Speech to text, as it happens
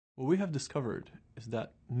What we have discovered is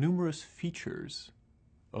that numerous features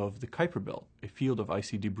of the Kuiper Belt, a field of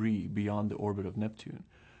icy debris beyond the orbit of Neptune,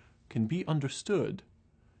 can be understood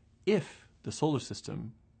if the solar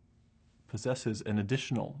system possesses an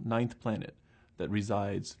additional ninth planet that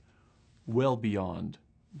resides well beyond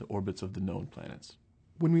the orbits of the known planets.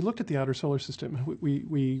 When we looked at the outer solar system,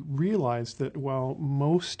 we realized that while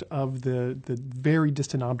most of the very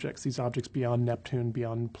distant objects, these objects beyond Neptune,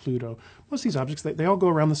 beyond Pluto, most of these objects, they all go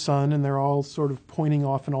around the sun and they're all sort of pointing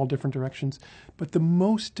off in all different directions. But the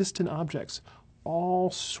most distant objects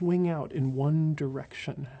all swing out in one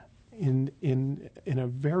direction in a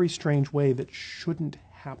very strange way that shouldn't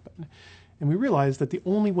happen. And we realized that the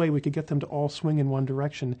only way we could get them to all swing in one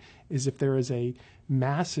direction is if there is a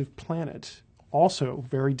massive planet also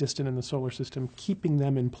very distant in the solar system, keeping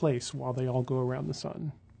them in place while they all go around the sun.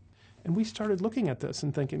 And we started looking at this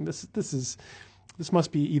and thinking, this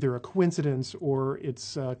must be either a coincidence or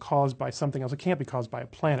it's caused by something else. It can't be caused by a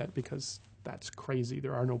planet because that's crazy.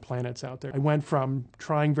 There are no planets out there. I went from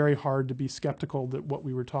trying very hard to be skeptical that what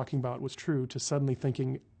we were talking about was true to suddenly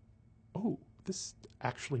thinking, oh, this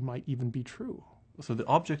actually might even be true. So the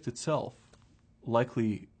object itself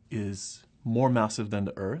likely is more massive than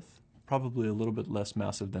the Earth, probably a little bit less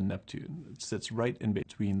massive than Neptune. It sits right in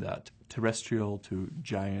between that terrestrial to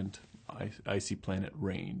giant icy planet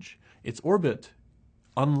range. Its orbit,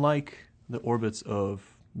 unlike the orbits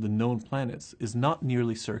of the known planets, is not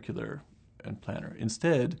nearly circular and planar.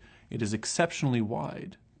 Instead, it is exceptionally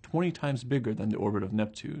wide, 20 times bigger than the orbit of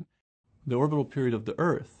Neptune. The orbital period of the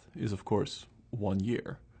Earth is, of course, 1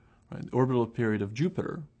 year. Right? The orbital period of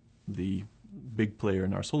Jupiter, the big player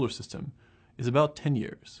in our solar system, is about 10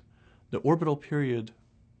 years. The orbital period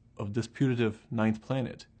of this putative ninth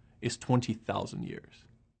planet is 20,000 years.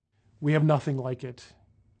 We have nothing like it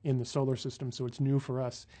in the solar system, so it's new for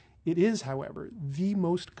us. It is, however, the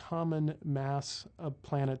most common mass of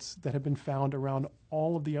planets that have been found around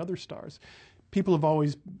all of the other stars. People have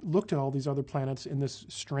always looked at all these other planets in this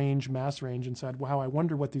strange mass range and said, wow, I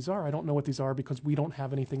wonder what these are. I don't know what these are because we don't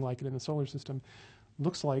have anything like it in the solar system.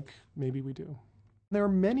 Looks like maybe we do. There are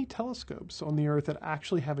many telescopes on the Earth that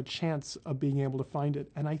actually have a chance of being able to find it.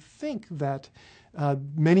 And I think that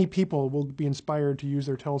many people will be inspired to use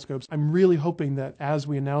their telescopes. I'm really hoping that as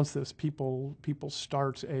we announce this, people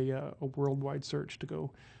start a worldwide search to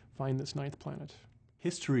go find this ninth planet.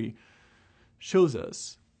 History shows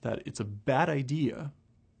us that it's a bad idea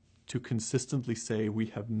to consistently say we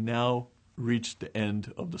have now reached the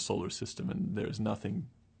end of the solar system and there's nothing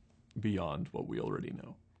beyond what we already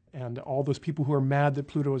know. And all those people who are mad that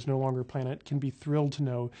Pluto is no longer a planet can be thrilled to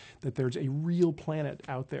know that there's a real planet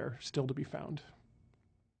out there still to be found.